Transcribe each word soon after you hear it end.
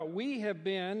we have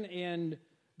been in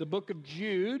the book of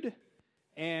Jude,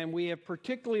 and we have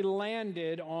particularly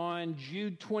landed on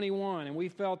Jude 21, and we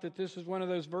felt that this is one of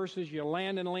those verses you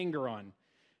land and linger on.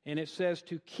 And it says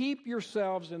to keep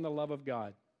yourselves in the love of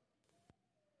God.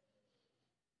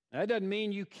 That doesn't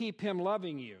mean you keep Him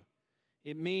loving you.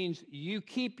 It means you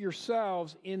keep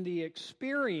yourselves in the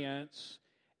experience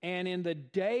and in the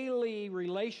daily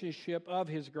relationship of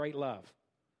His great love.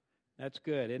 That's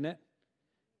good, isn't it?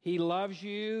 He loves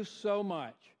you so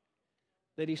much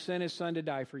that He sent His Son to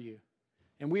die for you.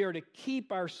 And we are to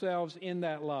keep ourselves in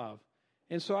that love.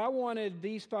 And so I wanted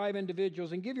these 5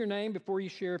 individuals, and give your name before you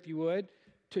share if you would,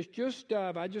 to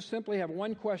I just simply have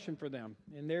one question for them,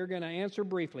 and they're going to answer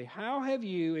briefly. How have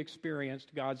you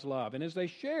experienced God's love? And as they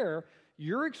share,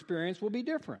 your experience will be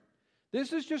different.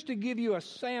 This is just to give you a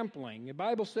sampling. The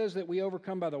Bible says that we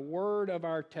overcome by the word of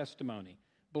our testimony.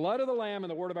 Blood of the Lamb and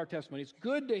the word of our testimony. It's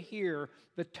good to hear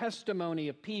the testimony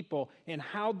of people and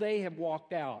how they have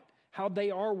walked out, how they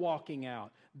are walking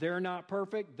out. They're not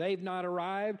perfect. They've not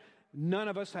arrived. None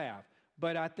of us have.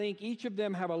 But I think each of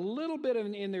them have a little bit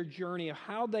in their journey of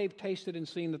how they've tasted and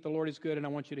seen that the Lord is good, and I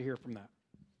want you to hear from that.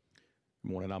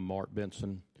 Good morning. I'm Mark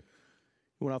Benson.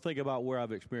 When I think about where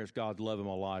I've experienced God's love in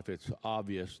my life, it's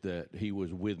obvious that He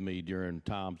was with me during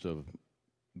times of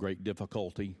great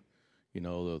difficulty. You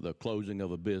know, the closing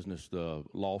of a business, the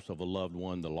loss of a loved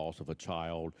one, the loss of a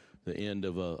child, the end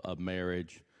of a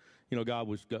marriage. You know, God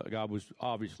was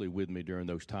obviously with me during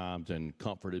those times and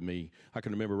comforted me. I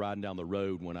can remember riding down the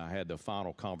road when I had the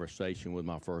final conversation with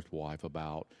my first wife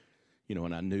about, you know,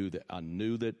 and I knew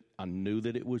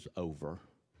that it was over.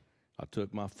 I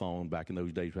took my phone. Back in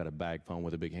those days, we had a bag phone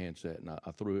with a big handset, and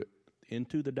I threw it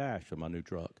into the dash of my new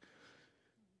truck.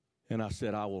 And I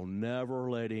said, I will never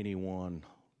let anyone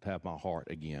have my heart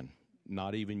again,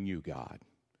 not even you, God.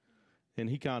 And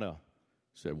He kind of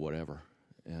said, whatever.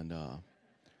 And,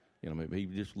 you know, maybe He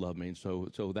just loved me. And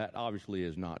so that obviously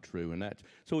is not true. And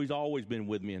so He's always been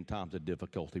with me in times of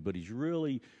difficulty, but He's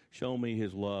really shown me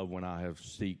His love when I have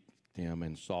sought Him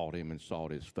and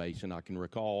sought His face. And I can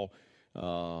recall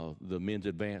the men's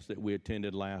advance that we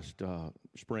attended last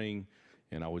spring,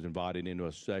 and I was invited into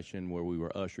a session where we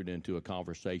were ushered into a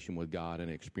conversation with God and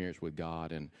experience with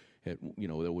God. And you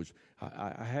know,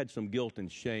 I had some guilt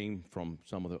and shame from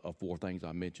some of the 4 things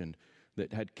I mentioned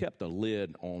that had kept a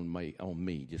lid on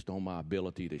me, just on my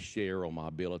ability to share, on my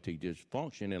ability to just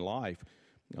function in life.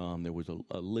 There was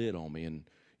a lid on me, and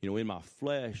you know, in my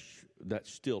flesh,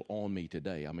 that's still on me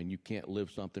today. I mean, you can't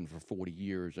live something for 40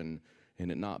 years and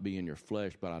it not be in your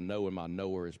flesh. But I know in my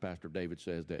knower, as Pastor David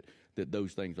says, that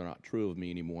those things are not true of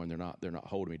me anymore, and they're not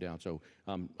holding me down. So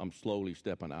I'm slowly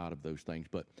stepping out of those things.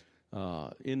 But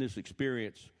in this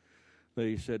experience,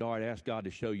 they said, all right, ask God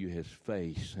to show you His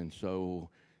face. And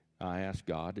so I asked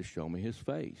God to show me His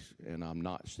face, and I'm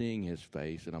not seeing His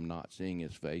face, and I'm not seeing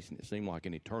His face. And it seemed like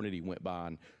an eternity went by,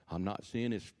 and I'm not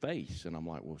seeing His face. And I'm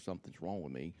like, well, something's wrong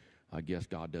with me. I guess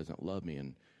God doesn't love me.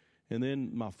 And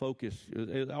then my focus,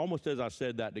 almost as I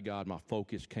said that to God, my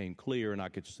focus came clear, and I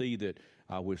could see that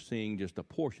I was seeing just a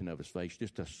portion of His face,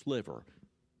 just a sliver,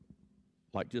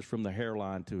 like just from the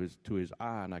hairline to his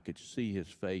eye, and I could see His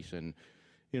face. And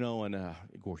you know, and of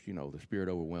course, you know, the Spirit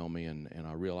overwhelmed me, and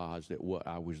I realized that what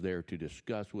I was there to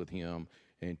discuss with Him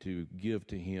and to give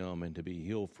to Him and to be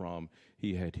healed from,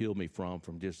 He had healed me from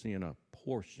just seeing a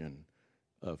portion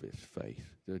of His face,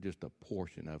 just a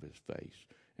portion of His face.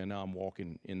 And now I'm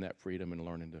walking in that freedom and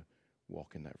learning to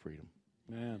walk in that freedom.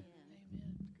 Man. Amen.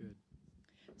 Good.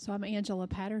 So I'm Angela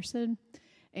Patterson,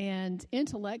 and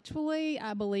intellectually,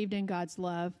 I believed in God's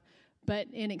love. But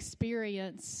in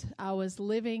experience, I was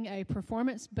living a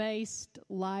performance-based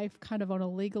life, kind of on a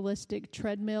legalistic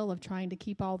treadmill of trying to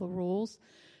keep all the rules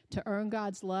to earn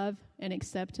God's love and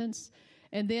acceptance.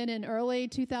 And then in early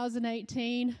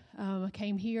 2018, I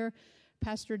came here.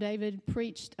 Pastor David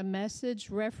preached a message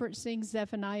referencing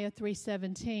Zephaniah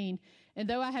 3:17. And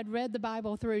though I had read the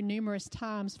Bible through numerous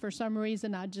times, for some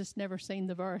reason I'd just never seen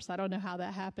the verse. I don't know how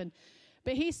that happened.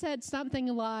 But he said something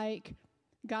like,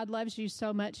 God loves you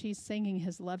so much, He's singing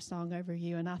His love song over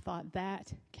you. And I thought,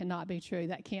 that cannot be true.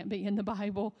 That can't be in the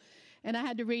Bible. And I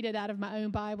had to read it out of my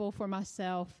own Bible for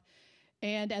myself.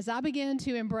 And as I began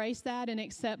to embrace that and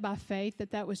accept by faith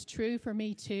that was true for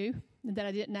me too, and that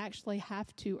I didn't actually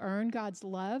have to earn God's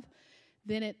love,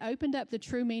 then it opened up the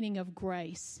true meaning of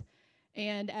grace.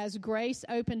 And as grace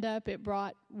opened up, it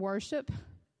brought worship,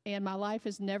 and my life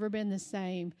has never been the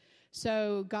same.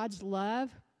 So God's love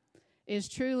is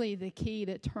truly the key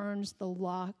that turns the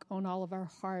lock on all of our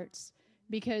hearts,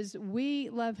 because we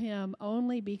love Him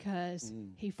only because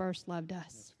He first loved us.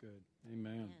 That's good.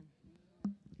 Amen.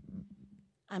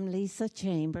 I'm Lisa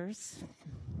Chambers.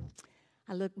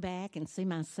 I look back and see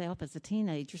myself as a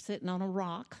teenager sitting on a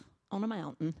rock on a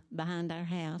mountain behind our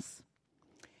house,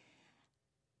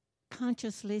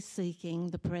 consciously seeking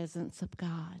the presence of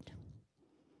God.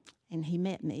 And he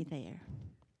met me there.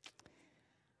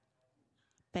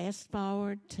 Fast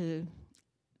forward to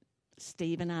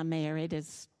Steve and I married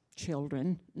as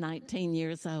children, 19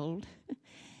 years old.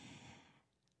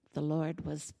 The Lord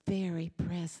was very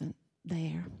present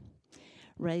there.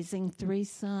 Raising 3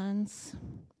 sons,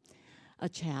 a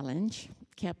challenge,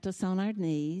 kept us on our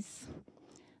knees.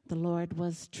 The Lord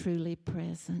was truly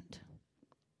present.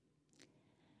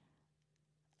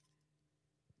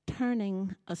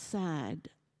 Turning aside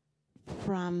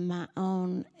from my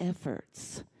own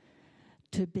efforts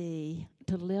to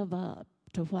live up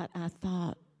to what I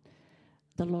thought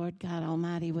the Lord God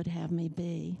Almighty would have me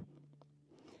be.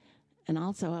 And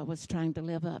also I was trying to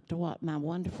live up to what my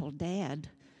wonderful dad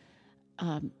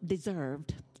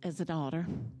deserved as a daughter.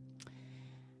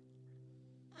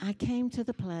 I came to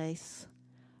the place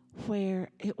where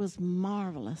it was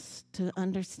marvelous to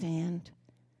understand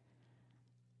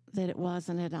that it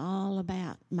wasn't at all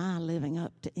about my living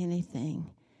up to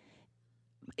anything.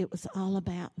 It was all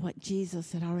about what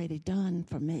Jesus had already done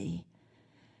for me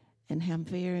and how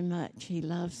very much he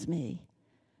loves me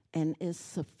and is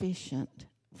sufficient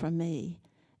for me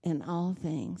in all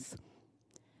things.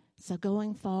 So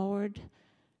going forward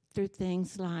through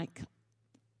things like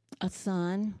a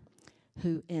son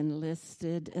who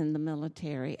enlisted in the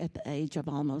military at the age of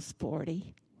almost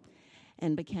 40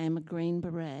 and became a Green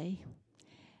Beret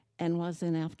and was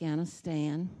in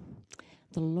Afghanistan,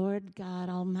 the Lord God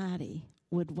Almighty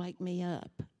would wake me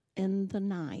up in the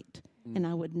night and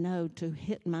I would know to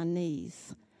hit my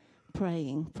knees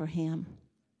praying for him.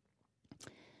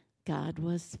 God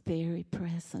was very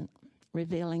present,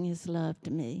 revealing his love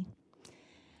to me.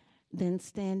 Then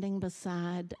standing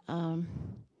beside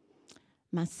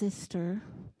my sister,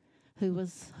 who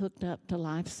was hooked up to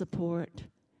life support,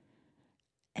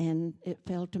 and it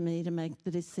fell to me to make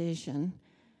the decision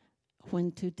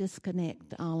when to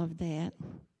disconnect all of that.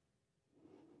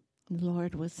 The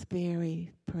Lord was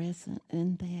very present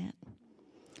in that.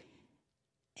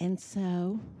 And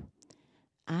so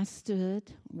I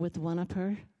stood with one of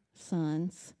her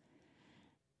sons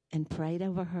and prayed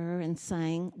over her and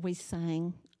we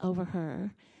sang over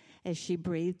her as she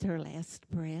breathed her last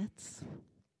breaths.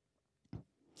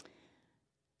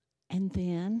 And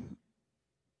then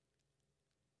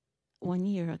 1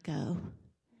 year ago,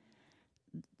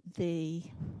 the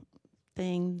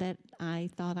thing that I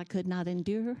thought I could not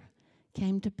endure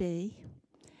came to be,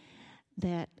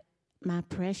 that my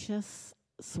precious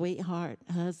sweetheart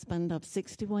husband of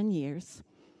 61 years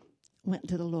went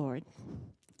to the Lord.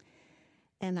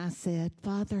 And I said,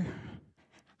 Father,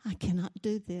 I cannot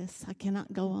do this. I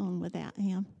cannot go on without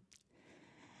him.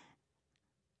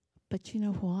 But you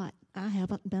know what? I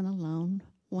haven't been alone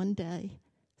one day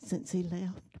since he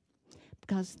left,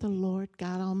 because the Lord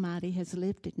God Almighty has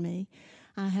lifted me.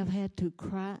 I have had to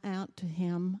cry out to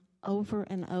him over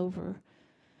and over.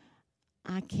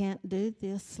 I can't do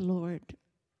this, Lord.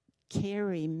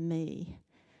 Carry me.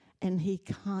 And he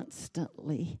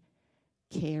constantly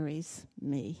carries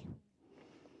me.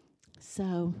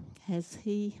 So has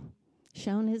he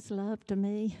shown his love to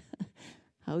me?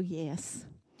 Oh, yes.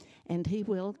 And he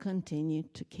will continue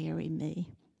to carry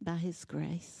me by his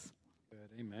grace.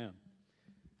 Good. Amen.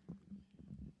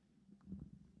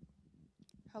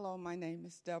 Hello, my name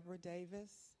is Deborah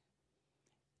Davis,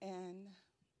 and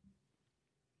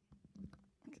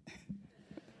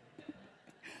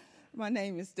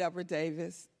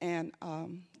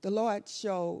the Lord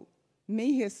showed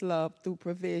me his love through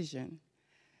provision.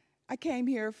 I came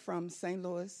here from St.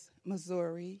 Louis,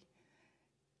 Missouri,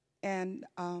 and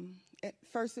at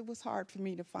first it was hard for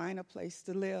me to find a place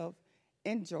to live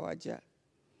in Georgia,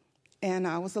 and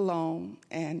I was alone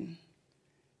and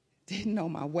didn't know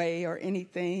my way or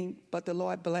anything, but the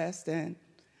Lord blessed, and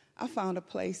I found a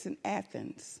place in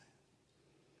Athens.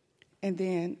 And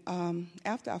then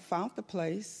after I found the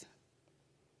place,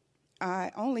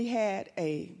 I only had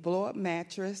a blow-up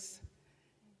mattress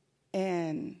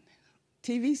and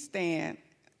TV stand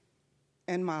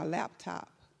and my laptop.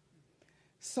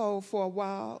 So for a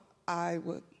while,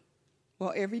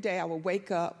 every day I would wake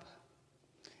up,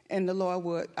 and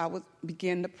I would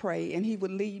begin to pray, and he would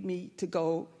lead me to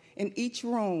go in each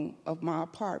room of my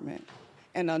apartment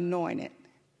and anoint it.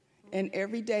 And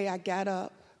every day I got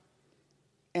up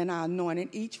and I anointed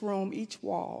each room, each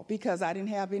wall, because I didn't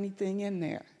have anything in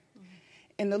there.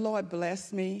 And the Lord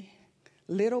blessed me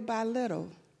little by little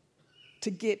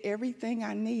to get everything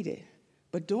I needed.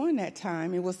 But during that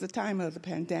time, it was the time of the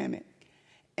pandemic,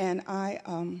 And I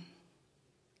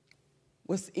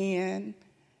was in,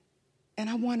 and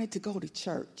I wanted to go to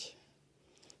church.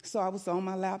 So I was on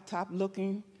my laptop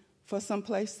looking for some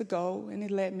place to go, and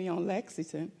it led me on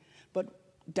Lexington, but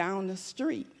down the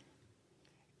street.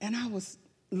 And I was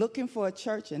looking for a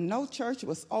church, and no church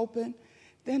was open.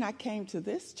 Then I came to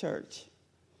this church,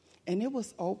 and it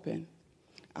was open.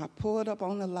 I pulled up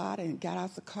on the lot and got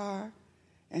out the car,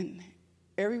 and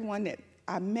everyone that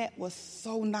I met was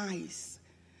so nice.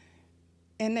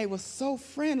 And they were so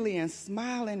friendly and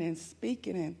smiling and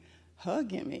speaking and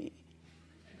hugging me.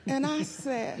 And I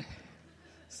said,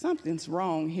 something's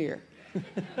wrong here.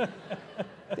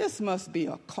 This must be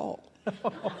a cult.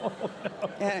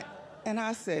 And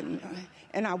I said,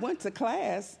 and I went to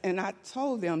class, and I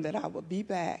told them that I would be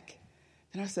back.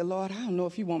 And I said, Lord, I don't know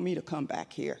if you want me to come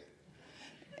back here.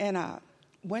 And I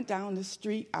went down the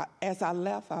street. As I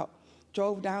left, I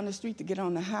drove down the street to get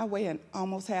on the highway and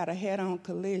almost had a head-on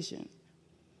collision.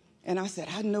 And I said,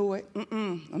 I knew it.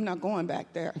 I'm not going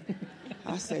back there.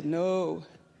 I said, no.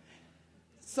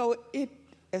 So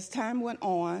as time went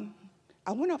on,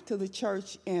 I went up to the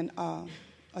church in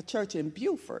a church in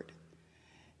Beaufort.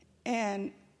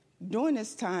 And during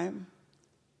this time,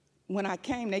 when I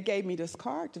came, they gave me this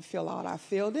card to fill out. I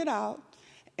filled it out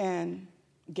and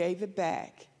gave it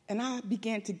back. And I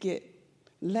began to get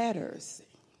letters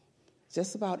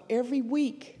just about every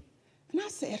week. And I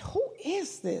said, who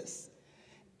is this?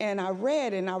 And I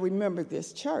read, and I remembered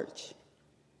this church.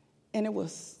 And it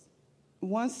was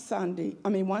one Saturday,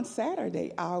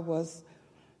 I was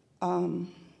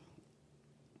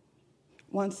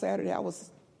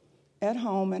at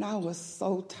home, and I was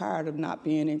so tired of not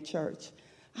being in church.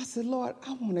 I said, Lord,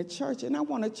 I want a church, and I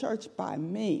want a church by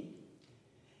me.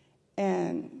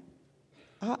 And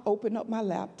I opened up my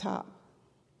laptop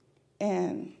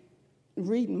and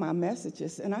reading my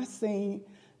messages, and I seen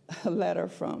a letter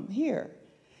from here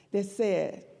that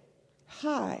said,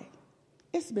 hi,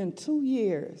 it's been 2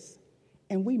 years,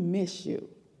 and we miss you.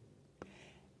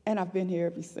 And I've been here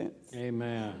ever since.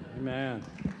 Amen. Amen.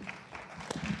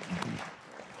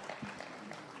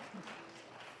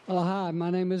 Well, hi, my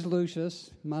name is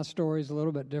Lucius. My story is a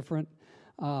little bit different.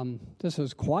 This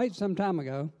was quite some time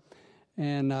ago,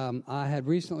 and I had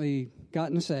recently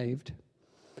gotten saved,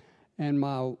 and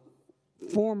my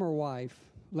former wife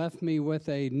left me with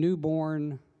a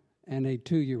newborn and a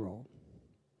 2-year-old.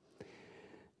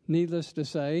 Needless to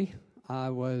say, I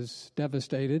was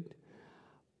devastated,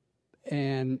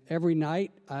 and every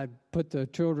night I'd put the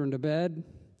children to bed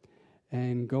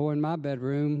and go in my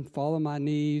bedroom, fall on my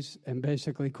knees, and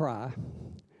basically cry.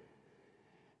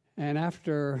 And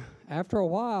after a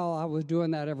while, I was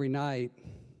doing that every night.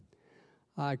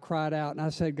 I cried out, and I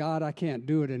said, God, I can't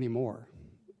do it anymore.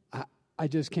 I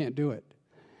just can't do it.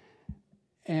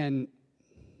 And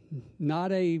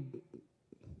not a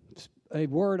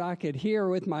word I could hear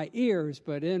with my ears,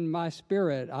 but in my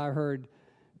spirit, I heard,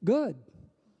 good.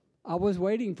 I was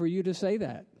waiting for you to say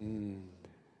that.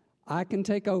 I can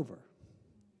take over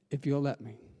if you'll let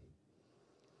me.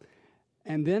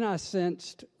 And then I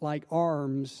sensed like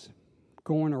arms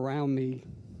going around me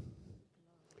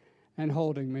and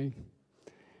holding me.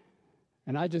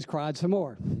 And I just cried some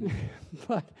more.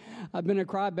 But I've been a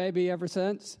crybaby ever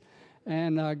since,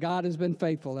 and God has been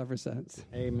faithful ever since.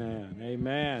 Amen.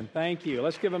 Amen. Thank you.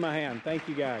 Let's give him a hand. Thank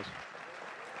you, guys.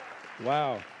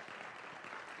 Wow.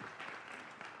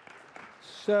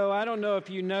 So I don't know if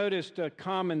you noticed a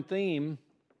common theme,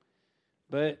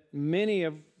 but many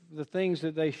of the things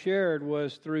that they shared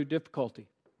was through difficulty.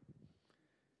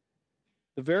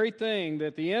 The very thing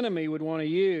that the enemy would want to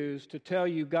use to tell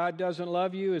you God doesn't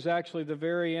love you is actually the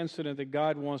very incident that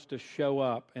God wants to show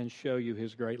up and show you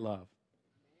his great love.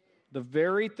 The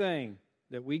very thing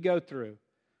that we go through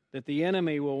that the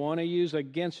enemy will want to use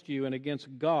against you and against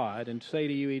God and say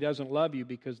to you he doesn't love you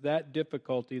because that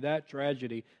difficulty, that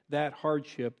tragedy, that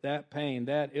hardship, that pain,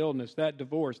 that illness, that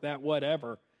divorce, that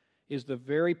whatever is the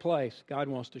very place God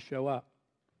wants to show up.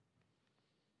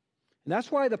 And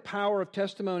that's why the power of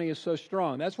testimony is so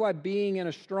strong. That's why being in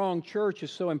a strong church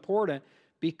is so important,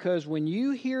 because when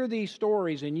you hear these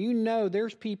stories and you know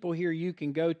there's people here you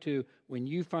can go to when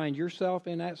you find yourself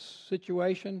in that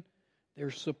situation,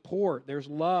 there's support, there's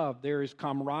love, there is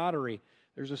camaraderie.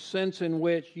 There's a sense in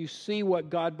which you see what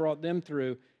God brought them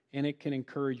through, and it can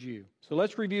encourage you. So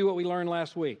let's review what we learned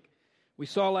last week. We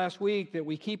saw last week that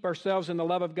we keep ourselves in the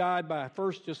love of God by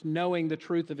first just knowing the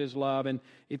truth of his love. And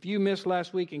if you missed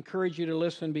last week, I encourage you to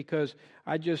listen, because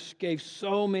I just gave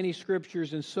so many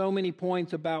scriptures and so many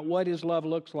points about what his love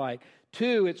looks like.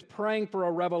 2, it's praying for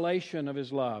a revelation of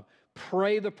his love.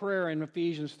 Pray the prayer in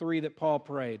Ephesians 3 that Paul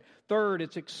prayed. Third,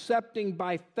 it's accepting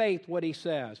by faith what he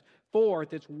says.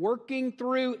 Fourth, it's working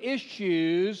through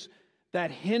issues that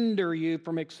hinder you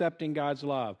from accepting God's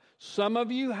love. Some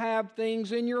of you have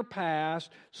things in your past.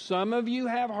 Some of you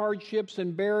have hardships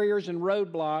and barriers and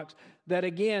roadblocks that,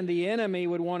 again, the enemy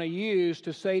would want to use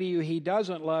to say to you he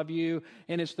doesn't love you.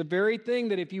 And it's the very thing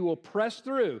that if you will press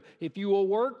through, if you will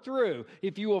work through,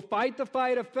 if you will fight the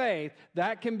fight of faith,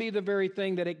 that can be the very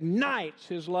thing that ignites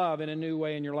his love in a new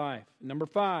way in your life. Number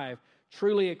 5,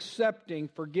 truly accepting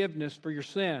forgiveness for your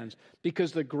sins.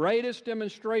 Because the greatest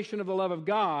demonstration of the love of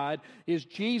God is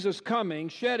Jesus coming,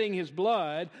 shedding his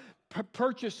blood,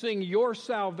 purchasing your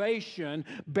salvation,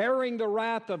 bearing the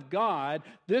wrath of God.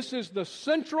 This is the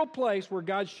central place where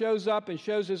God shows up and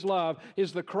shows his love,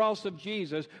 is the cross of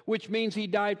Jesus, which means he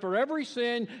died for every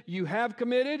sin you have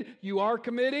committed, you are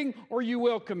committing, or you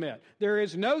will commit. There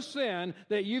is no sin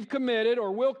that you've committed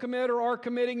or will commit or are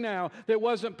committing now that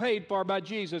wasn't paid for by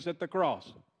Jesus at the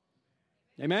cross.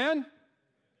 Amen?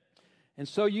 And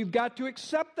so you've got to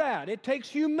accept that. It takes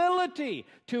humility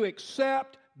to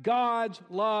accept God's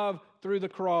love through the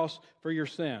cross for your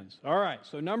sins. All right,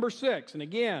 so number 6, and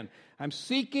again, I'm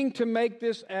seeking to make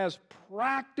this as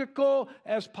practical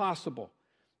as possible,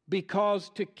 because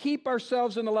to keep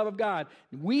ourselves in the love of God,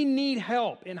 we need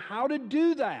help in how to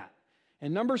do that.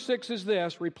 And number 6 is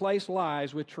this: replace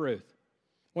lies with truth.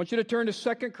 I want you to turn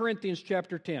to 2 Corinthians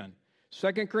chapter 10.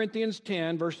 2 Corinthians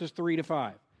 10, verses 3 to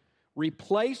 5.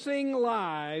 Replacing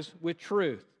lies with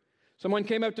truth. Someone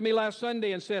came up to me last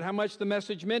Sunday and said how much the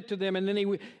message meant to them, and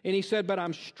then he said, but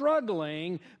I'm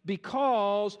struggling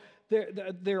because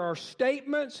there are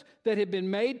statements that have been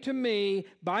made to me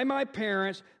by my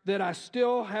parents that I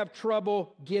still have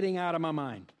trouble getting out of my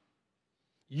mind.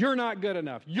 You're not good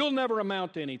enough. You'll never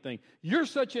amount to anything. You're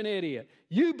such an idiot.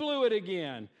 You blew it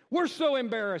again. We're so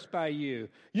embarrassed by you.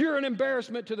 You're an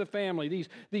embarrassment to the family.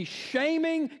 These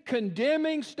shaming,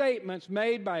 condemning statements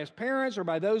made by his parents or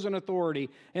by those in authority,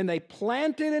 and they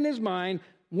planted in his mind,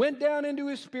 went down into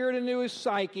his spirit, into his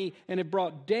psyche, and it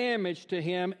brought damage to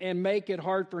him and make it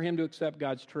hard for him to accept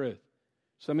God's truth.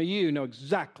 Some of you know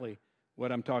exactly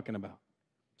what I'm talking about.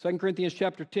 2 Corinthians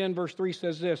chapter 10, verse 3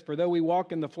 says this: for though we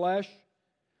walk in the flesh,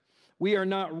 we are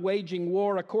not waging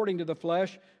war according to the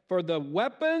flesh, for the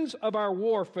weapons of our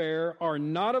warfare are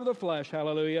not of the flesh,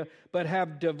 hallelujah, but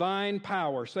have divine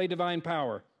power. Say divine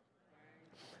power.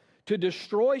 To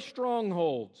destroy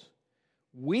strongholds.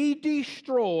 We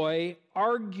destroy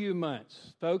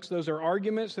arguments. Folks, those are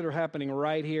arguments that are happening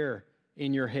right here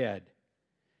in your head.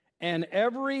 And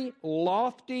every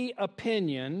lofty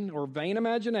opinion or vain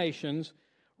imaginations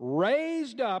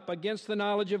raised up against the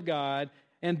knowledge of God,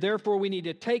 and therefore we need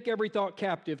to take every thought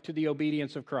captive to the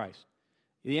obedience of Christ.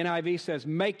 The NIV says,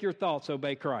 make your thoughts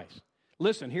obey Christ.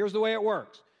 Listen, here's the way it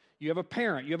works. You have a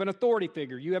parent, you have an authority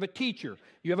figure, you have a teacher,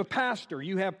 you have a pastor,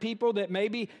 you have people that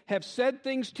maybe have said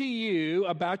things to you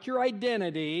about your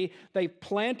identity. They've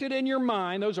planted in your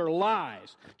mind. Those are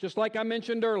lies, just like I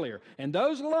mentioned earlier. And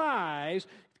those lies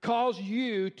cause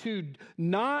you to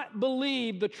not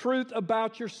believe the truth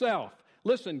about yourself.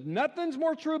 Listen, nothing's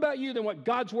more true about you than what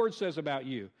God's Word says about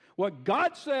you. What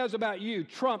God says about you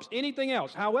trumps anything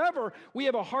else. However, we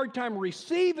have a hard time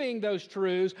receiving those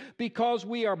truths because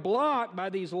we are blocked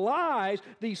by these lies,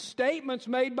 these statements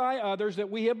made by others that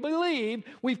we have believed.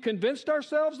 We've convinced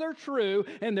ourselves they're true,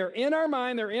 and they're in our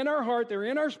mind, they're in our heart, they're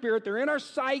in our spirit, they're in our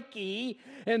psyche,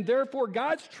 and therefore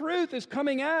God's truth is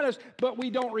coming at us, but we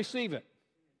don't receive it.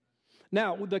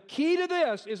 Now, the key to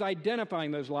this is identifying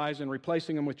those lies and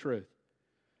replacing them with truth.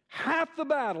 Half the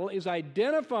battle is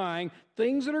identifying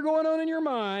things that are going on in your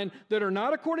mind that are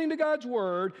not according to God's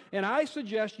Word, and I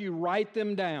suggest you write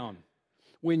them down.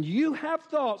 When you have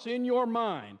thoughts in your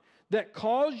mind that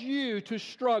cause you to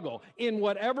struggle in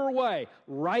whatever way,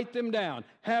 write them down.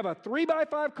 Have a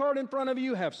 3x5 card in front of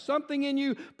you, have something in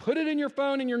you, put it in your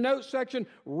phone in your notes section,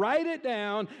 write it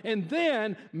down, and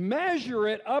then measure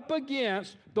it up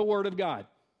against the Word of God.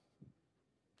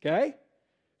 Okay?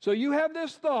 So you have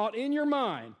this thought in your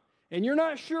mind, and you're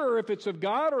not sure if it's of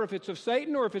God or if it's of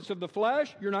Satan or if it's of the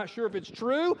flesh. You're not sure if it's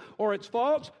true or it's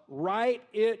false. Write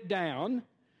it down.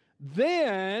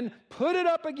 Then put it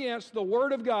up against the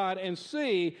Word of God and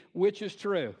see which is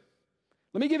true.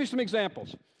 Let me give you some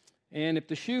examples. And if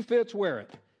the shoe fits, wear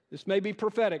it. This may be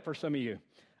prophetic for some of you.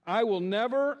 I will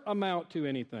never amount to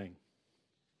anything.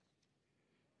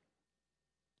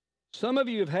 Some of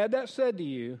you have had that said to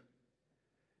you,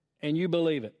 and you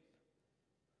believe it.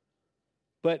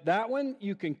 But that one,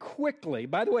 you can quickly,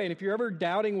 by the way, and if you're ever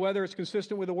doubting whether it's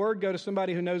consistent with the Word, go to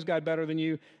somebody who knows God better than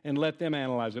you and let them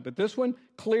analyze it. But this one,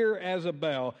 clear as a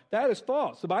bell, that is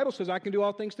false. The Bible says I can do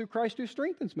all things through Christ who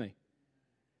strengthens me.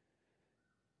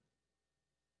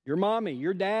 Your mommy,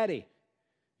 your daddy,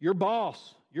 your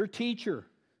boss, your teacher,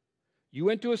 you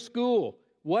went to a school,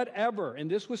 whatever,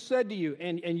 and this was said to you,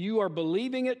 and you are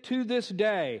believing it to this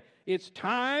day. It's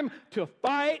time to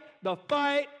fight the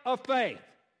fight of faith.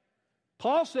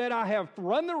 Paul said, I have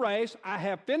run the race, I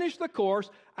have finished the course,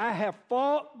 I have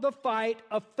fought the fight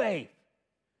of faith.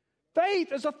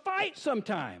 Faith is a fight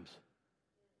sometimes.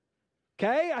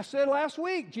 Okay, I said last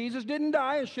week, Jesus didn't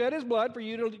die and shed his blood for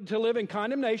you to live in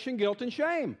condemnation, guilt, and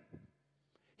shame.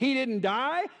 He didn't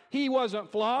die, he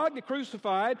wasn't flogged,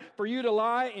 crucified for you to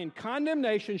lie in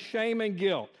condemnation, shame, and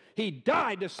guilt. He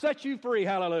died to set you free,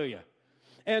 hallelujah.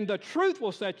 And the truth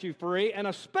will set you free, and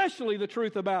especially the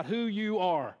truth about who you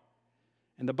are.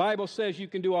 And the Bible says you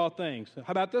can do all things.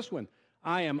 How about this one?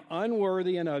 I am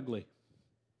unworthy and ugly.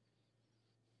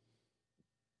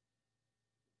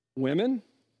 Women,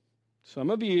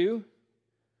 some of you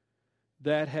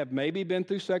that have maybe been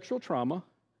through sexual trauma,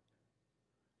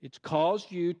 it's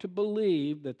caused you to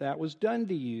believe that that was done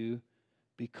to you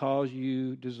because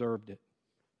you deserved it.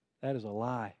 That is a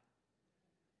lie.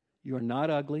 You are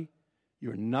not ugly. You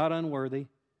are not unworthy.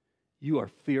 You are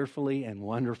fearfully and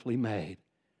wonderfully made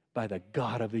by the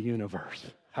God of the universe.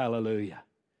 Hallelujah.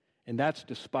 And that's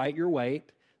despite your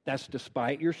weight. That's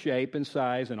despite your shape and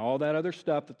size and all that other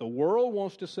stuff that the world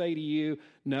wants to say to you,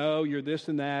 no, you're this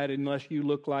and that unless you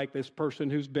look like this person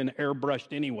who's been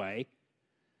airbrushed anyway.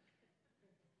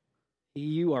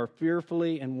 You are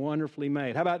fearfully and wonderfully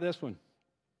made. How about this one?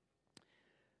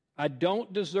 I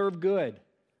don't deserve good.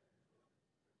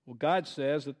 Well, God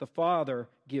says that the Father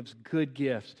gives good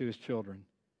gifts to his children.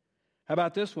 How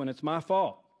about this one? It's my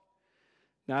fault.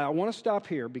 Now, I want to stop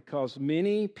here because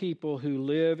many people who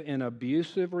live in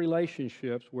abusive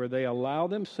relationships where they allow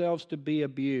themselves to be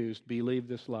abused believe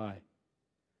this lie.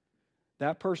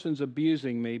 That person's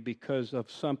abusing me because of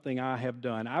something I have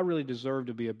done. I really deserve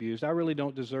to be abused. I really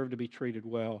don't deserve to be treated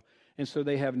well. And so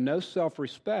they have no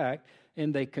self-respect,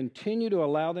 and they continue to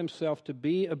allow themselves to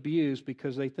be abused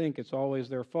because they think it's always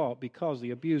their fault because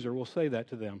the abuser will say that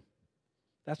to them.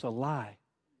 That's a lie.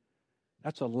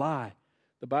 That's a lie.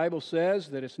 The Bible says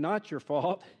that it's not your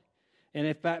fault. And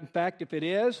in fact, if it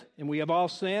is, and we have all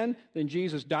sinned, then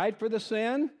Jesus died for the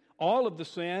sin, all of the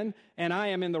sin, and I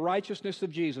am in the righteousness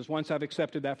of Jesus once I've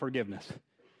accepted that forgiveness.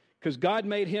 Because God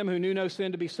made him who knew no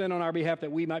sin to be sin on our behalf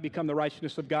that we might become the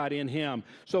righteousness of God in him.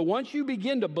 So once you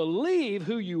begin to believe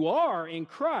who you are in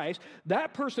Christ,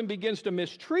 that person begins to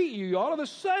mistreat you. You all of a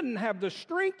sudden have the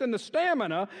strength and the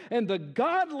stamina and the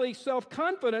godly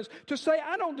self-confidence to say,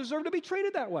 I don't deserve to be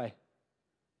treated that way.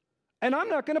 And I'm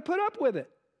not going to put up with it.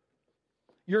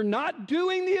 You're not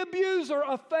doing the abuser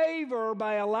a favor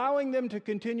by allowing them to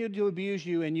continue to abuse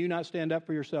you and you not stand up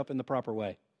for yourself in the proper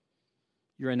way.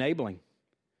 You're enabling.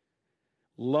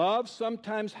 Love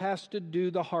sometimes has to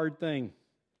do the hard thing.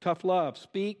 Tough love.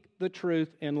 Speak the truth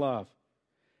in love.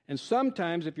 And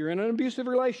sometimes if you're in an abusive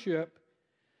relationship,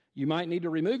 you might need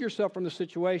to remove yourself from the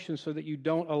situation so that you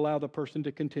don't allow the person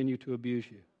to continue to abuse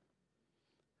you.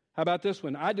 How about this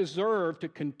one? I deserve to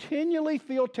continually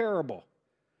feel terrible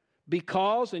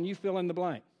because, and you fill in the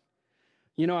blank.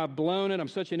 You know, I've blown it. I'm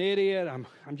such an idiot. I'm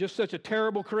just such a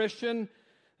terrible Christian.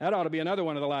 That ought to be another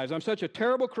one of the lies. I'm such a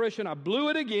terrible Christian. I blew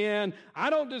it again. I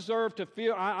don't deserve to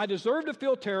feel, I deserve to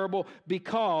feel terrible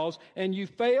because, and you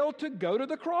fail to go to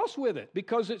the cross with it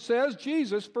because it says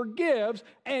Jesus forgives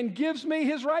and gives me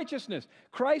his righteousness.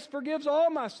 Christ forgives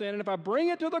all my sin, and if I bring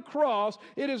it to the cross,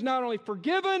 it is not only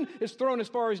forgiven, it's thrown as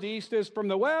far as the east is from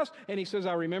the west, and he says,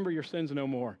 I remember your sins no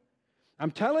more.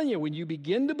 I'm telling you, when you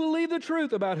begin to believe the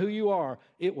truth about who you are,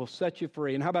 it will set you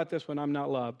free. And how about this one? I'm not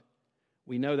loved.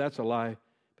 We know that's a lie.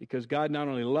 Because God not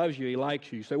only loves you, he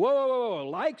likes you. You say, whoa,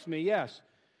 likes me? Yes.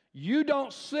 You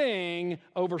don't sing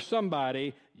over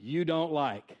somebody you don't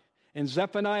like. And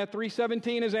Zephaniah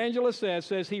 3:17, as Angela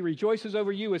says he rejoices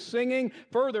over you with singing.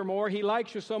 Furthermore, he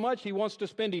likes you so much, he wants to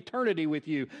spend eternity with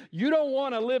you. You don't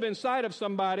want to live inside of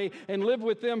somebody and live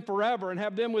with them forever and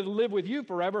have them live with you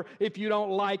forever if you don't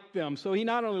like them. So he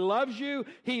not only loves you,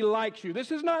 he likes you.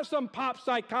 This is not some pop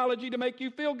psychology to make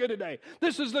you feel good today.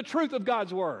 This is the truth of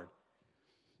God's word.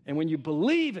 And when you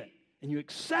believe it, and you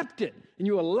accept it, and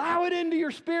you allow it into your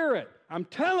spirit, I'm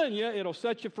telling you, it'll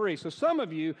set you free. So some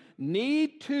of you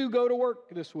need to go to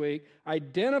work this week,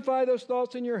 identify those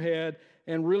thoughts in your head,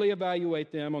 and really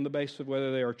evaluate them on the basis of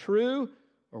whether they are true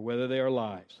or whether they are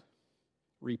lies.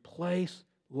 Replace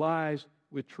lies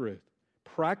with truth.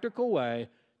 Practical way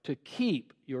to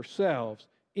keep yourselves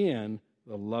in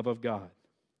the love of God.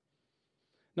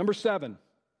 Number 7,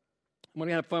 I'm going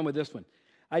to have fun with this one.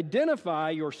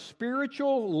 Identify your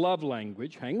spiritual love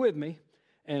language, hang with me,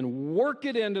 and work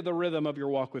it into the rhythm of your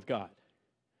walk with God.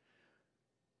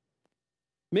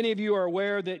 Many of you are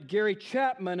aware that Gary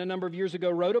Chapman, a number of years ago,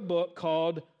 wrote a book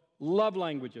called Love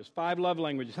Languages, 5 Love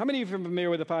Languages. How many of you are familiar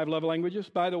with the 5 love languages?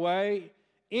 By the way,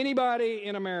 anybody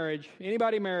in a marriage,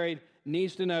 anybody married,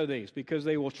 needs to know these because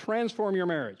they will transform your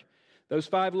marriage. Those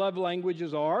 5 love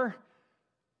languages are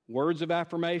words of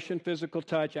affirmation, physical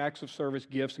touch, acts of service,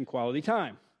 gifts, and quality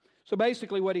time. So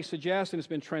basically what he suggests, and it's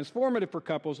been transformative for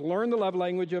couples, learn the love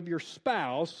language of your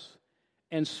spouse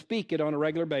and speak it on a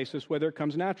regular basis, whether it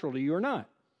comes natural to you or not.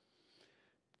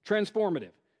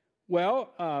 Transformative.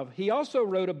 Well, he also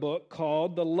wrote a book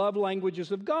called The Love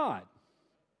Languages of God.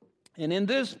 And in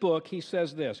this book, he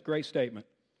says this, great statement.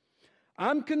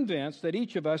 I'm convinced that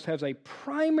each of us has a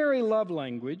primary love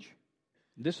language.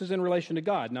 This is in relation to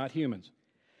God, not humans.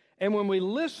 And when we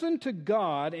listen to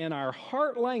God in our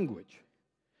heart language,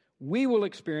 we will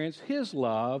experience His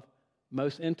love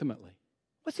most intimately.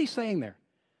 What's he saying there?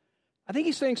 I think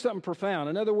he's saying something profound.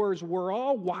 In other words, we're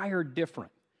all wired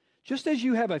different. Just as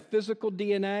you have a physical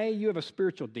DNA, you have a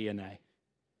spiritual DNA.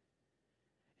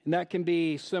 And that can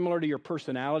be similar to your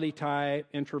personality type,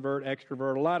 introvert,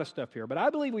 extrovert, a lot of stuff here. But I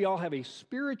believe we all have a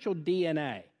spiritual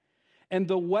DNA. And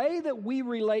the way that we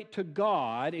relate to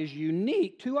God is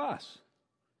unique to us.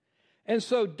 And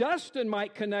so Dustin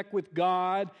might connect with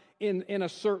God in a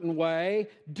certain way,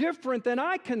 different than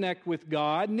I connect with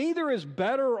God. Neither is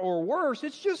better or worse.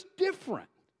 It's just different.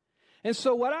 And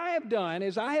so what I have done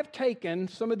is I have taken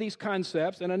some of these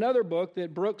concepts in another book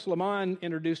that Brooks Lamont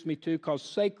introduced me to called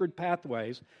Sacred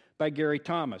Pathways by Gary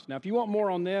Thomas. Now, if you want more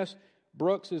on this,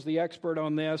 Brooks is the expert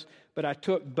on this, but I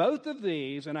took both of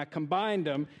these and I combined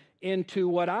them into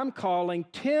what I'm calling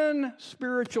 10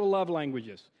 spiritual love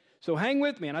languages. So hang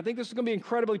with me, and I think this is going to be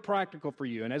incredibly practical for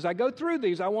you. And as I go through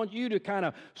these, I want you to kind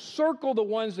of circle the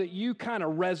ones that you kind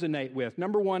of resonate with.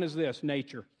 Number 1 is this,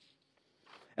 nature.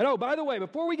 And oh, by the way,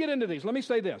 before we get into these, let me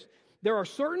say this. There are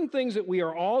certain things that we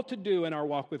are all to do in our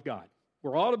walk with God.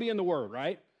 We're all to be in the Word,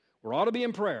 right? We're all to be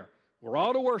in prayer. We're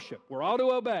all to worship. We're all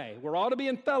to obey. We're all to be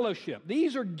in fellowship.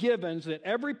 These are givens that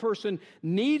every person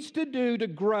needs to do to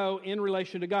grow in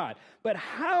relation to God. But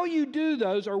how you do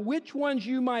those or which ones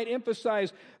you might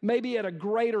emphasize maybe at a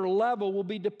greater level will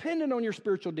be dependent on your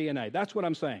spiritual DNA. That's what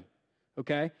I'm saying,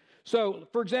 okay? So,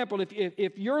 for example,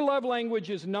 if your love language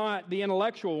is not the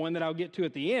intellectual one that I'll get to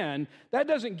at the end, that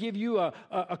doesn't give you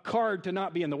a card to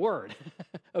not be in the Word,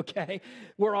 okay?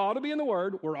 We're all to be in the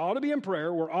Word. We're all to be in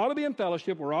prayer. We're all to be in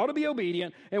fellowship. We're all to be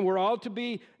obedient. And we're all to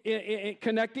be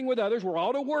connecting with others. We're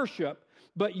all to worship.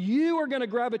 But you are going to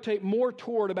gravitate more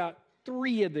toward about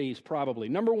 3 of these probably.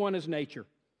 Number 1 is nature.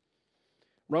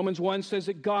 Romans 1 says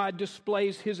that God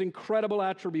displays His incredible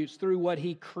attributes through what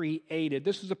He created.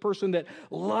 This is a person that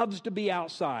loves to be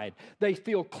outside. They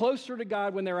feel closer to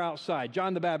God when they're outside.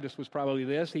 John the Baptist was probably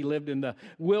this. He lived in the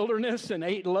wilderness and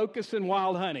ate locusts and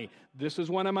wild honey. This is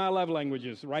one of my love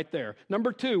languages right there.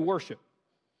 Number 2, worship.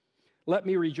 Let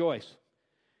me rejoice.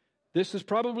 This is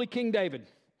probably King David.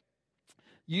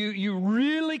 You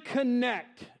really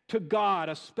connect to God,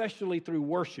 especially through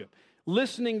worship.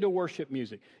 Listening to worship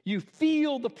music. You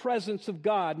feel the presence of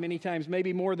God many times,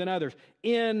 maybe more than others,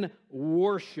 in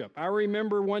worship. I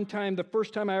remember one time, the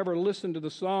first time I ever listened to the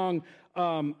song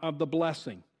of The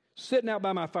Blessing, sitting out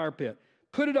by my fire pit,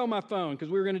 put it on my phone because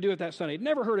we were going to do it that Sunday. I'd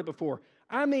never heard it before.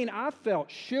 I mean, I felt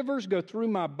shivers go through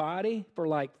my body for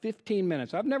like 15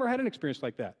 minutes. I've never had an experience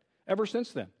like that ever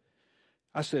since then.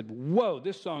 I said, whoa,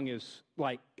 this song is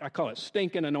like, I call it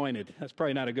stinking anointed. That's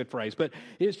probably not a good phrase, but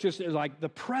it's like the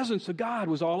presence of God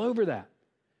was all over that.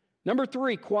 Number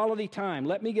 3, quality time.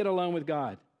 Let me get alone with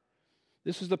God.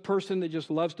 This is the person that just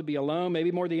loves to be alone,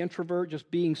 maybe more the introvert, just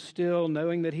being still,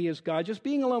 knowing that He is God. Just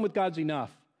being alone with God's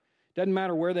enough. Doesn't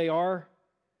matter where they are.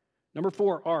 Number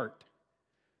 4, art.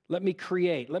 Let me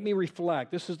create. Let me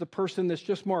reflect. This is the person that's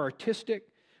just more artistic,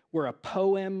 where a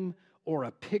poem or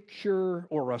a picture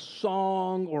or a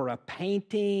song or a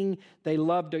painting. They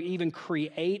love to even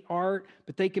create art,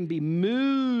 but they can be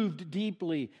moved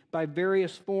deeply by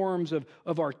various forms of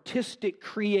artistic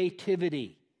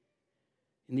creativity.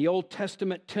 In the Old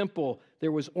Testament temple,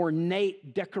 there was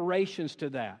ornate decorations to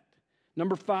that.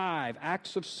 Number 5,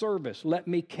 acts of service. Let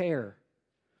me care.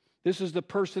 This is the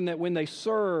person that when they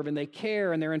serve and they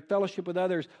care and they're in fellowship with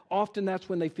others, often that's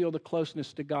when they feel the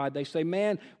closeness to God. They say,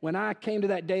 man, when I came to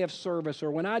that day of service or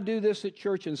when I do this at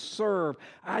church and serve,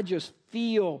 I just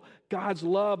feel God's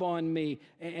love on me.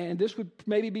 And this would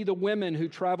maybe be the women who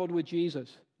traveled with Jesus.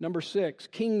 Number 6,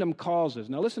 kingdom causes.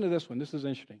 Now listen to this one. This is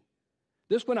interesting.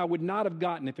 This one I would not have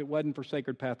gotten if it wasn't for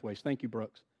Sacred Pathways. Thank you,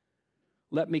 Brooks.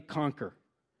 Let me conquer.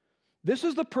 This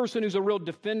is the person who's a real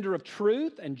defender of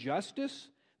truth and justice.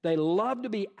 They love to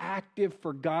be active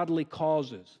for godly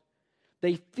causes.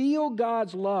 They feel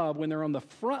God's love when they're on the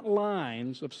front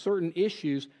lines of certain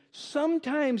issues,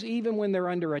 sometimes even when they're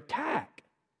under attack.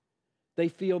 They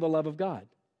feel the love of God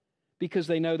because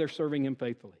they know they're serving Him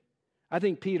faithfully. I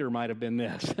think Peter might have been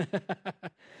this.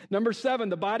 Number 7,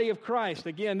 the body of Christ.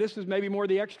 Again, this is maybe more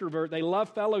the extrovert. They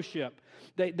love fellowship.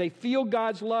 They feel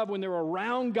God's love when they're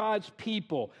around God's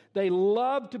people. They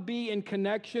love to be in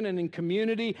connection and in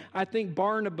community. I think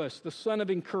Barnabas, the son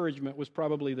of encouragement, was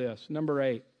probably this. Number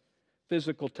 8,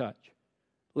 physical touch.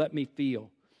 Let me feel.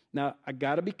 Now, I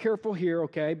got to be careful here,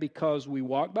 okay, because we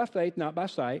walk by faith, not by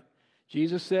sight.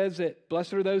 Jesus says that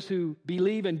blessed are those who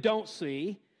believe and don't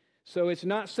see. So it's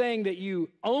not saying that you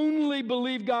only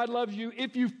believe God loves you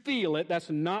if you feel it. That's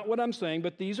not what I'm saying.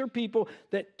 But these are people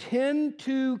that tend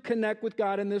to connect with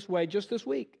God in this way. Just this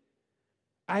week,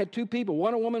 I had 2 people,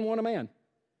 one a woman, one a man,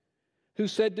 who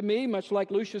said to me, much like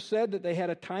Lucia said, that they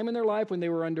had a time in their life when they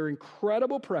were under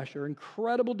incredible pressure,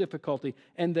 incredible difficulty,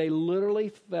 and they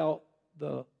literally felt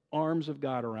the arms of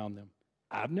God around them.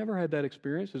 I've never had that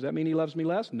experience. Does that mean He loves me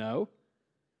less? No.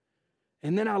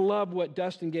 And then I love what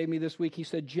Dustin gave me this week. He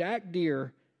said, Jack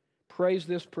Deere prays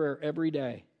this prayer every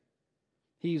day.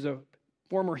 He's a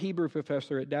former Hebrew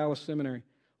professor at Dallas Seminary.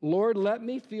 Lord, let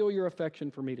me feel your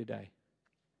affection for me today.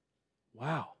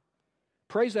 Wow.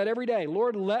 Prays that every day.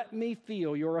 Lord, let me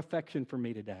feel your affection for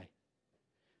me today.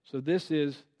 So this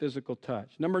is physical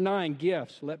touch. Number 9,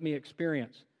 gifts. Let me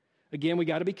experience. Again, we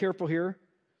got to be careful here.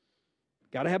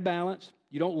 Got to have balance.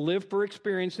 You don't live for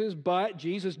experiences, but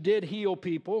Jesus did heal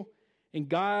people. And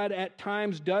God at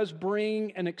times does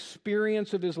bring an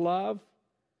experience of His love,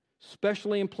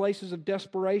 especially in places of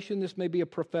desperation. This may be a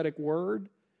prophetic word.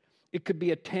 It could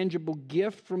be a tangible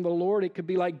gift from the Lord. It could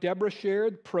be like Deborah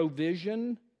shared,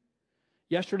 provision.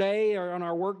 Yesterday, or on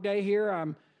our work day here,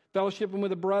 I'm fellowshipping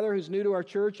with a brother who's new to our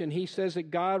church, and he says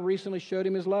that God recently showed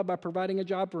him His love by providing a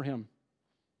job for him.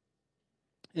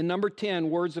 And number 10,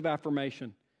 words of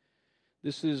affirmation.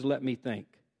 This is let me think.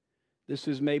 This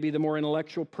is maybe the more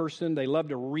intellectual person. They love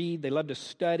to read. They love to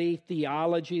study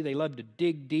theology. They love to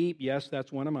dig deep. Yes,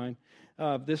 that's one of mine.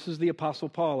 This is the Apostle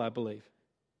Paul, I believe.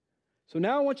 So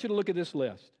now I want you to look at this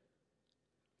list.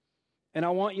 And I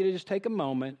want you to just take a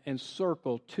moment and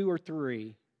circle 2 or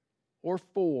 3 or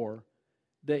 4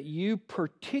 that you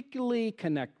particularly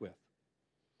connect with.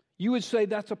 You would say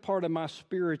that's a part of my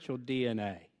spiritual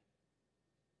DNA.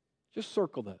 Just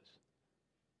circle those.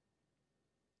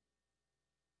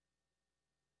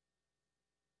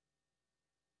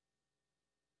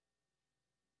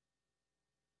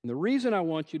 And the reason I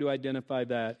want you to identify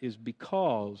that is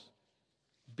because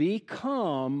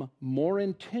become more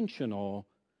intentional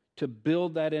to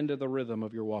build that into the rhythm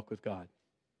of your walk with God.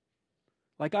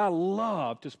 Like I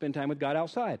love to spend time with God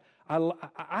outside.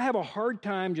 I have a hard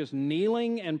time just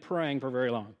kneeling and praying for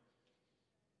very long.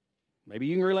 Maybe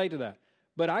you can relate to that.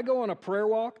 But I go on a prayer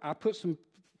walk. I put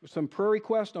some prayer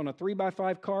requests on a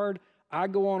 3x5 card. I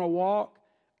go on a walk.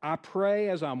 I pray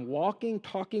as I'm walking,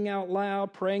 talking out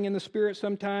loud, praying in the Spirit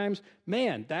sometimes.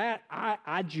 Man, that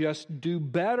I just do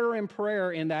better in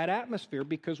prayer in that atmosphere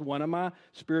because one of my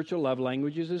spiritual love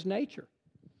languages is nature.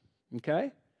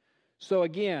 Okay? So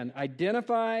again,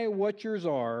 identify what yours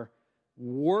are,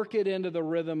 work it into the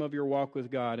rhythm of your walk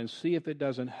with God, and see if it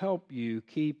doesn't help you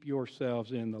keep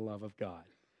yourselves in the love of God.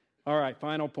 All right,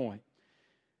 final point.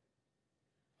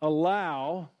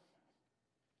 Allow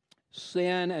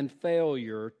sin and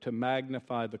failure to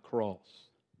magnify the cross.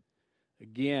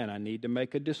 Again, I need to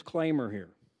make a disclaimer here.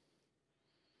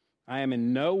 I am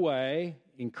in no way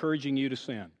encouraging you to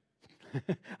sin.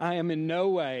 I am in no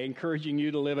way encouraging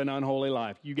you to live an unholy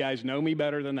life. You guys know me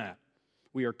better than that.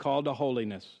 We are called to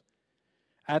holiness.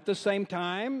 At the same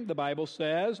time, the Bible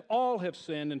says, all have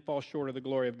sinned and fall short of the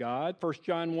glory of God. 1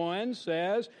 John 1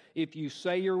 says, if you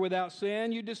say you're without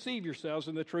sin, you deceive yourselves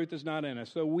and the truth is not in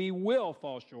us. So we will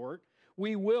fall short.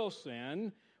 We will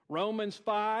sin. Romans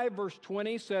 5 verse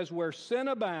 20 says, where sin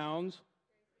abounds,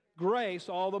 grace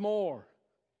all the more.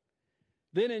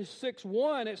 Then in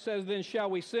 6:1 it says, then shall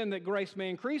we sin that grace may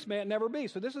increase? May it never be.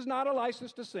 So this is not a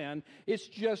license to sin. It's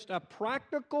just a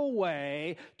practical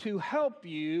way to help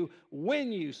you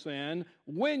when you sin,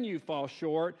 when you fall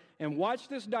short. And watch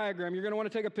this diagram. You're going to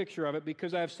want to take a picture of it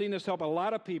because I've seen this help a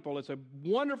lot of people. It's a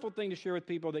wonderful thing to share with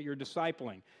people that you're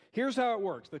discipling. Here's how it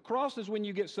works. The cross is when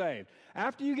you get saved.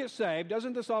 After you get saved,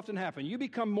 doesn't this often happen? You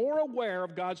become more aware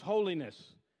of God's holiness.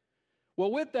 Well,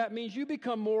 with that means you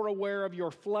become more aware of your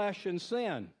flesh and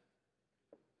sin.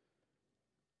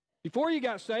 Before you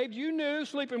got saved, you knew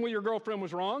sleeping with your girlfriend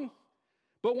was wrong.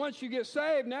 But once you get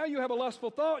saved, now you have a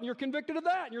lustful thought and you're convicted of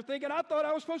that. And you're thinking, I thought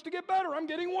I was supposed to get better. I'm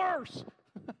getting worse.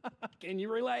 Can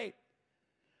you relate?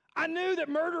 I knew that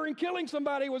murder and killing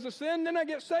somebody was a sin. Then I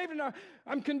get saved and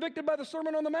I'm convicted by the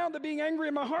Sermon on the Mount that being angry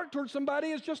in my heart towards somebody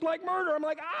is just like murder. I'm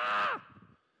like,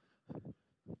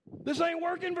 this ain't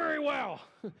working very well.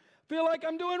 Feel like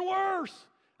I'm doing worse.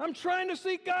 I'm trying to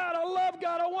seek God. I love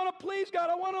God. I want to please God.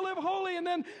 I want to live holy. And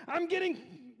then I'm getting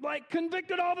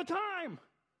convicted all the time.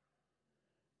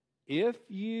 If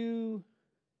you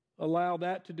allow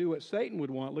that to do what Satan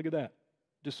would want, look at that,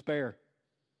 despair.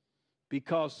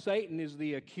 Because Satan is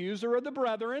the accuser of the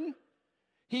brethren.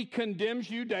 He condemns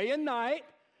you day and night.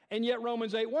 And yet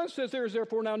Romans 8:1 says, there is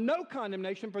therefore now no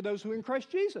condemnation for those who are in Christ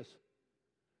Jesus.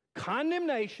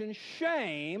 Condemnation,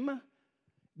 shame,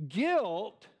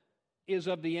 guilt is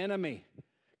of the enemy.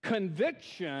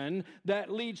 Conviction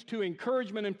that leads to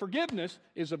encouragement and forgiveness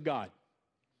is of God.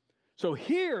 So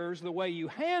here's the way you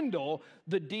handle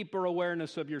the deeper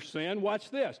awareness of your sin.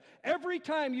 Watch this. Every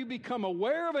time you become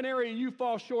aware of an area you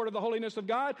fall short of the holiness of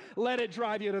God, let it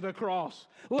drive you to the cross.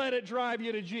 Let it drive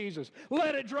you to Jesus.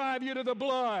 Let it drive you to the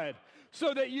blood.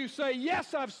 So that you say,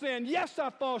 yes, I've sinned. Yes,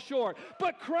 I fall short.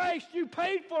 But Christ, you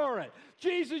paid for it.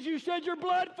 Jesus, you shed your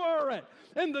blood for it.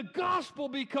 And the gospel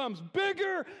becomes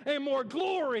bigger and more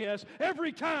glorious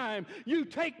every time you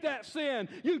take that sin,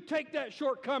 you take that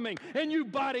shortcoming, and you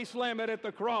body slam it at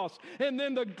the cross. And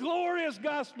then the glorious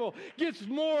gospel gets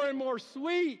more and more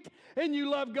sweet, and you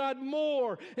love God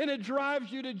more, and it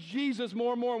drives you to Jesus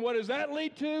more and more. And what does that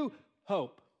lead to?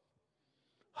 Hope.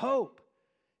 Hope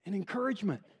and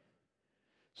encouragement.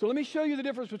 So let me show you the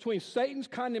difference between Satan's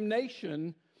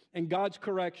condemnation and God's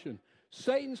correction.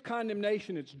 Satan's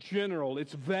condemnation, it's general,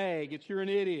 it's vague, it's you're an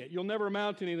idiot, you'll never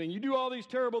amount to anything, you do all these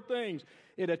terrible things.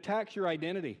 It attacks your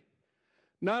identity.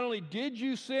 Not only did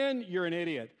you sin, you're an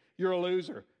idiot, you're a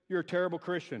loser, you're a terrible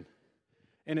Christian,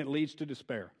 and it leads to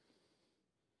despair.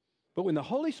 But when the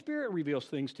Holy Spirit reveals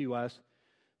things to us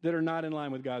that are not in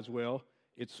line with God's will,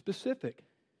 it's specific.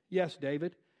 Yes,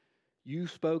 David, you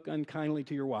spoke unkindly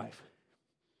to your wife.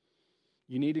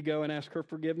 You need to go and ask her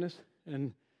forgiveness,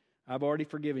 and I've already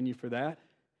forgiven you for that.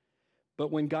 But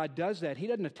when God does that, He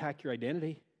doesn't attack your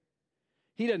identity.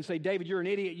 He doesn't say, David, you're an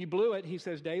idiot, you blew it. He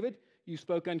says, David, you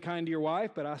spoke unkind to your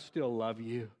wife, but I still love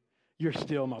you. You're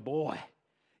still my boy.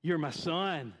 You're my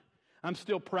son. I'm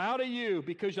still proud of you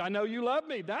because I know you love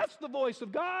me. That's the voice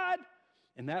of God.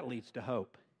 And that leads to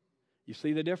hope. You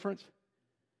see the difference?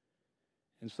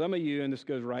 And some of you, and this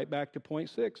goes right back to point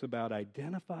 6, about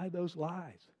identify those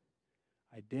lies.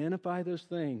 Identify those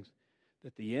things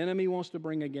that the enemy wants to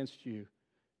bring against you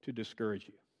to discourage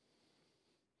you.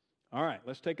 All right,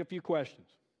 let's take a few questions.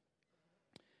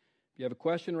 If you have a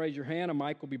question, raise your hand. A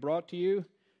mic will be brought to you,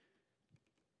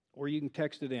 or you can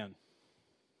text it in.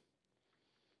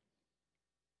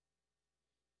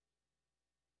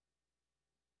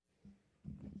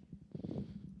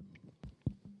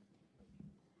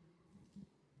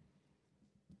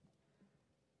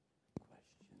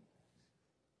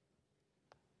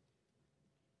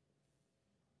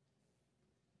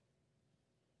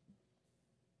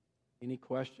 Any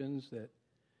questions that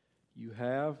you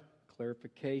have?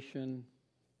 Clarification?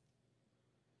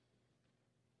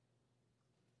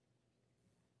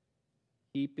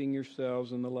 Keeping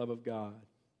yourselves in the love of God,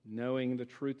 knowing the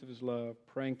truth of His love,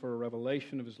 praying for a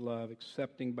revelation of His love,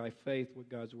 accepting by faith what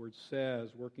God's Word says,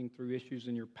 working through issues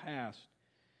in your past,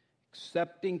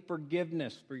 accepting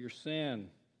forgiveness for your sin,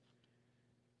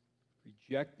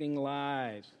 rejecting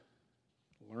lies,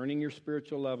 learning your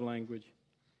spiritual love language,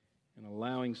 and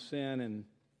allowing sin and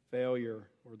failure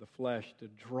or the flesh to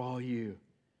draw you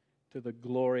to the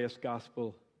glorious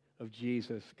gospel of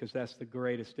Jesus, because that's the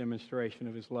greatest demonstration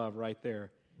of His love right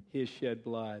there. His shed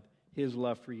blood, His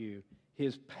love for you,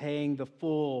 His paying the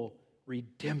full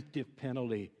redemptive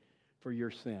penalty for your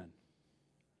sin.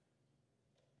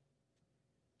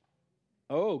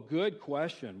 Oh, good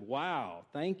question. Wow.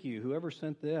 Thank you, whoever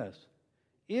sent this.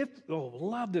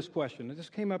 Love this question. This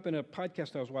came up in a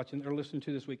podcast I was watching or listening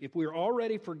to this week. If we're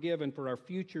already forgiven for our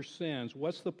future sins,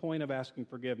 what's the point of asking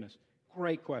forgiveness?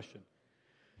 Great question.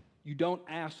 You don't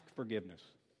ask forgiveness.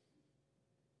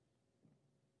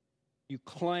 You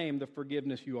claim the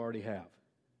forgiveness you already have.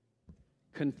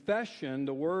 Confession,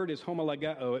 the word is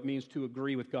homologeo. It means to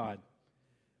agree with God.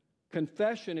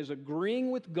 Confession is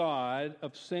agreeing with God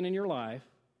of sin in your life.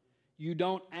 You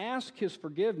don't ask His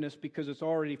forgiveness because it's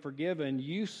already forgiven.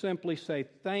 You simply say,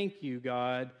 thank you,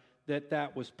 God,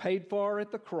 that was paid for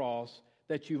at the cross,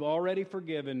 that you've already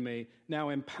forgiven me. Now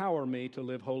empower me to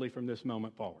live holy from this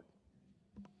moment forward.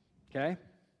 Okay?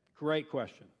 Great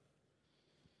question.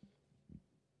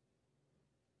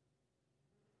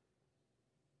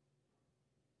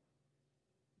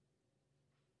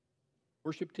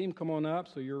 Worship team, come on up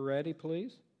so you're ready,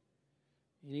 please.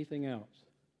 Anything else?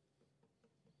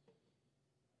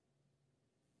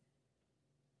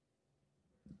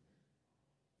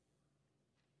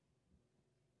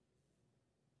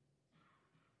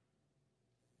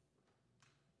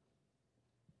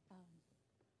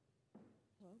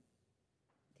 Hello?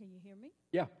 Can you hear me?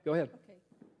 Yeah, go ahead. Okay.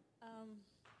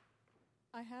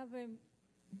 I have a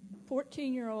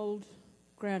 14-year-old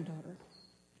granddaughter,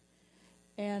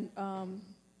 and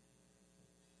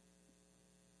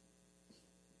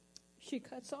she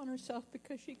cuts on herself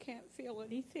because she can't feel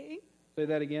anything. Say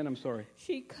that again, I'm sorry.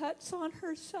 She cuts on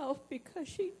herself because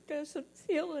she doesn't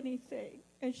feel anything,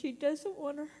 and she doesn't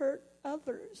want to hurt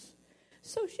others,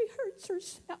 so she hurts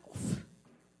herself.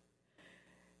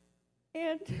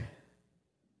 And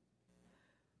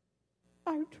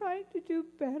I'm trying to do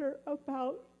better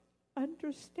about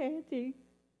understanding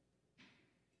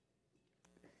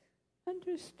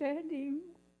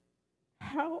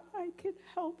how I can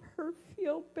help her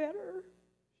feel better.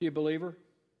 Is she a believer?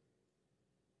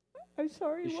 I'm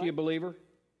sorry, Is what? she a believer?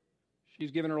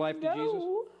 She's given her life to Jesus?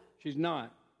 No. She's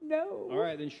not. No. All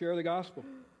right, then share the gospel.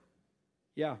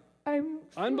 Yeah. I'm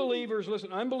Unbelievers,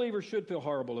 listen, unbelievers should feel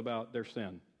horrible about their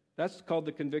sin. That's called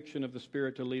the conviction of the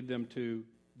Spirit to lead them to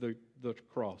the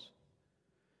cross.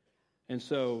 And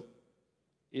so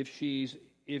if she's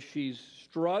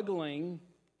struggling,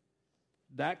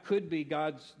 that could be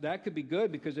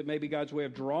good because it may be God's way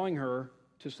of drawing her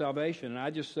to salvation. And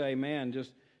I just say, man,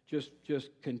 just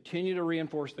continue to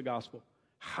reinforce the gospel.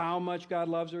 How much God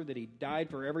loves her, that He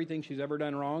died for everything she's ever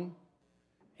done wrong,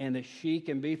 and that she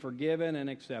can be forgiven and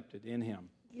accepted in Him.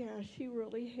 Yeah, she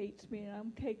really hates me, and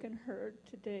I'm taking her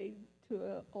today to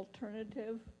an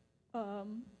alternative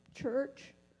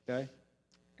church. Okay?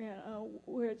 And,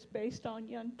 where it's based on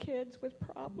young kids with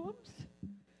problems.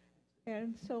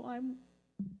 And so I'm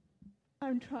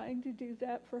trying to do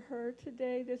that for her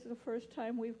today. This is the first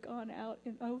time we've gone out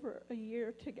in over a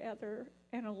year together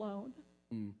and alone.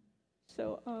 Mm.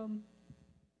 So I'm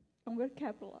going to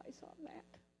capitalize on that.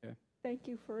 Okay. Thank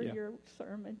you for your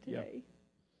sermon today. Yeah.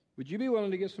 Would you be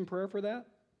willing to get some prayer for that?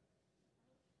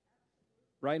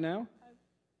 Right now?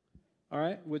 All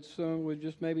right. Would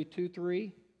just maybe 2,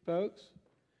 3 folks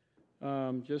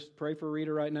just pray for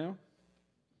Rita right now?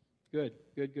 Good.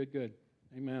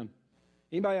 Amen.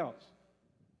 Anybody else?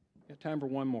 Got time for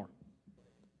one more.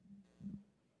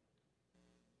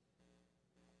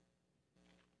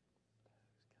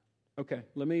 Okay,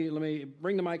 let me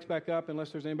bring the mics back up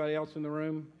unless there's anybody else in the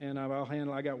room, and I'll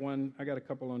handle. I got a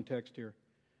couple on text here.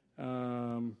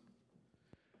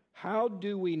 How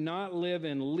do we not live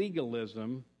in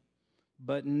legalism,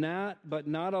 but not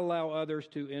allow others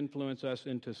to influence us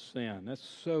into sin? That's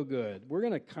so good. We're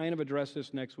going to kind of address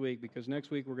this next week, because next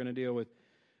week we're going to deal with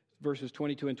verses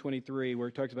 22 and 23, where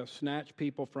it talks about snatch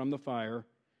people from the fire.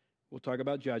 We'll talk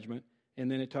about judgment. And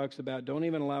then it talks about don't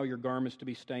even allow your garments to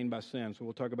be stained by sin. So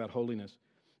we'll talk about holiness.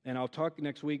 And I'll talk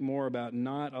next week more about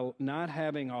not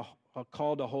having a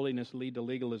call to holiness lead to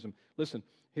legalism. Listen,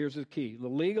 here's the key. The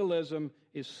legalism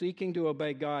is seeking to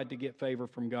obey God to get favor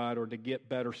from God or to get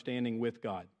better standing with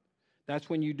God. That's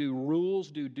when you do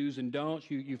rules, do do's and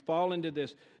don'ts. You fall into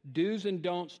this do's and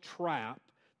don'ts trap,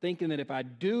 thinking that if I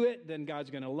do it, then God's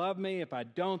going to love me. If I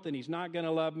don't, then He's not going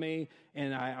to love me.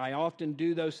 And I often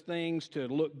do those things to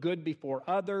look good before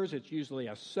others. It's usually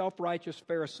a self-righteous,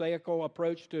 pharisaical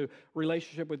approach to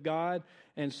relationship with God.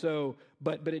 And so,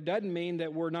 but it doesn't mean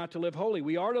that we're not to live holy.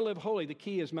 We are to live holy. The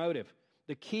key is motive.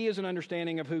 The key is an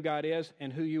understanding of who God is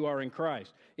and who you are in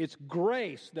Christ. It's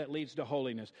grace that leads to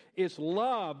holiness. It's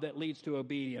love that leads to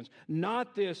obedience,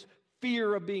 not this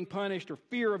fear of being punished or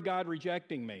fear of God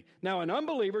rejecting me. Now, an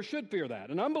unbeliever should fear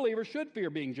that. An unbeliever should fear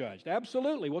being judged.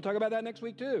 Absolutely. We'll talk about that next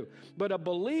week too. But a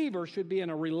believer should be in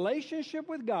a relationship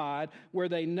with God where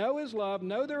they know His love,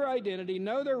 know their identity,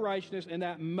 know their righteousness, and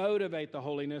that motivate the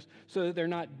holiness so that they're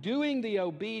not doing the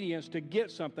obedience to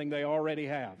get something they already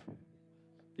have.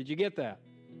 Did you get that?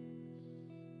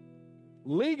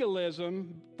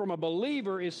 Legalism from a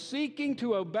believer is seeking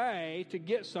to obey to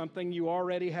get something you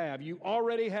already have. You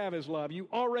already have His love. You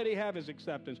already have His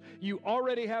acceptance. You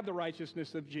already have the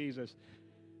righteousness of Jesus.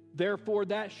 Therefore,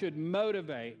 that should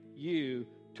motivate you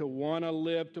to want to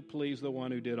live to please the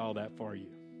one who did all that for you.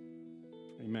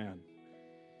 Amen.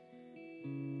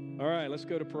 All right, let's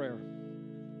go to prayer.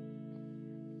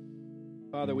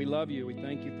 Father, we love You. We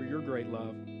thank You for Your great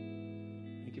love.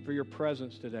 Thank You you for your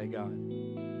presence today, God.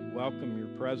 Welcome your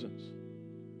presence.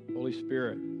 Holy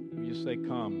Spirit, we just say,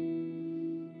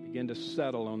 come. Begin to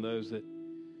settle on those that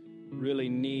really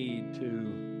need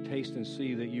to taste and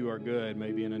see that you are good,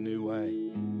 maybe in a new way.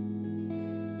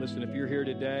 Listen, if you're here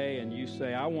today and you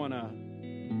say, I want to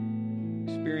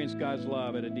experience God's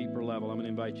love at a deeper level, I'm going to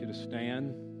invite you to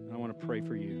stand, and I want to pray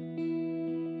for you.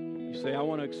 You say, I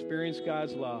want to experience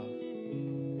God's love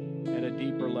at a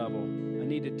deeper level. I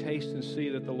need to taste and see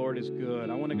that the Lord is good.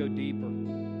 I want to go deeper.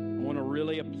 I want to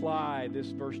really apply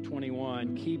this verse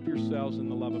 21. Keep yourselves in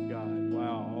the love of God.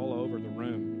 Wow, all over the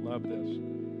room. Love this.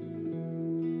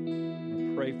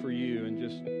 I pray for you, and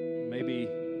just maybe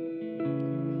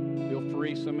feel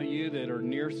free, some of you that are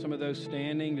near some of those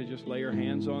standing, to just lay your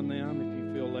hands on them. If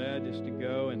you feel led, just to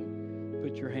go and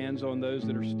put your hands on those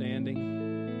that are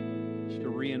standing, just to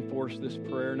reinforce this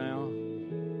prayer now.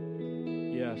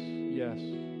 Yes, yes.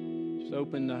 Just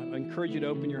I encourage you to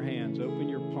open your hands, open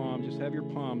your palms. Just have your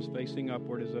palms facing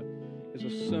upward as a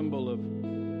symbol of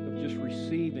just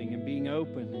receiving and being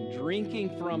open and drinking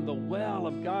from the well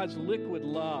of God's liquid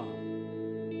love.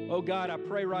 Oh God, I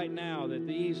pray right now that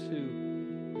these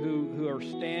who are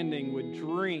standing would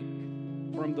drink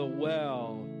from the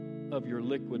well of your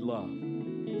liquid love.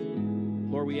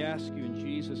 Lord, we ask you in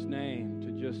Jesus' name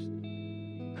to just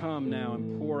come now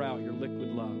and pour out your liquid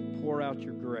love, pour out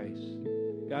your grace.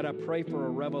 God, I pray for a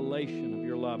revelation of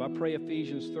your love. I pray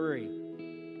Ephesians 3,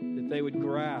 that they would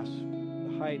grasp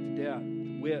the height, depth,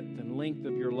 width, and length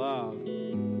of your love.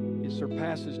 It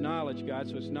surpasses knowledge, God,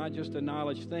 so it's not just a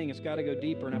knowledge thing. It's got to go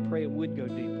deeper, and I pray it would go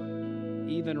deeper.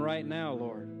 Even right now,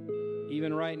 Lord,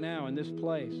 even right now in this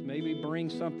place, maybe bring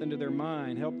something to their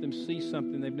mind, help them see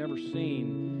something they've never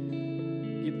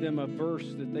seen, give them a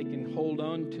verse that they can hold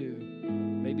on to,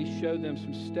 maybe show them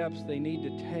some steps they need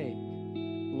to take.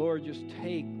 Lord, just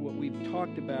take what we've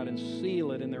talked about and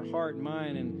seal it in their heart,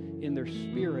 mind, and in their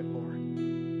spirit, Lord.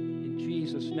 In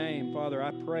Jesus' name, Father,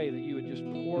 I pray that you would just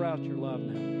pour out your love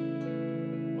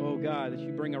now. Oh, God, that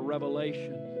you bring a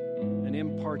revelation, an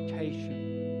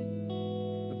impartation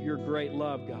of your great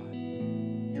love, God.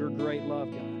 Your great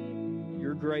love, God.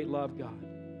 Your great love, God.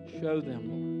 Show them,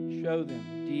 Lord. Show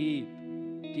them deep,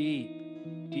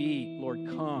 deep, deep. Lord,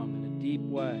 come in a deep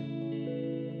way.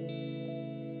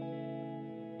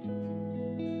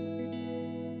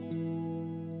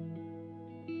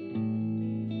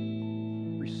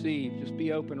 Receive. Just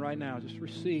be open right now. Just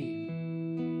receive.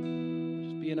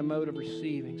 Just be in a mode of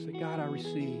receiving. Say, God, I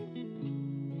receive.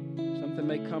 Something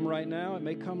may come right now. It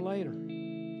may come later.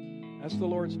 That's the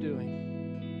Lord's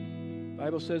doing. The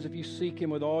Bible says if you seek him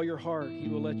with all your heart, he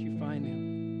will let you find him.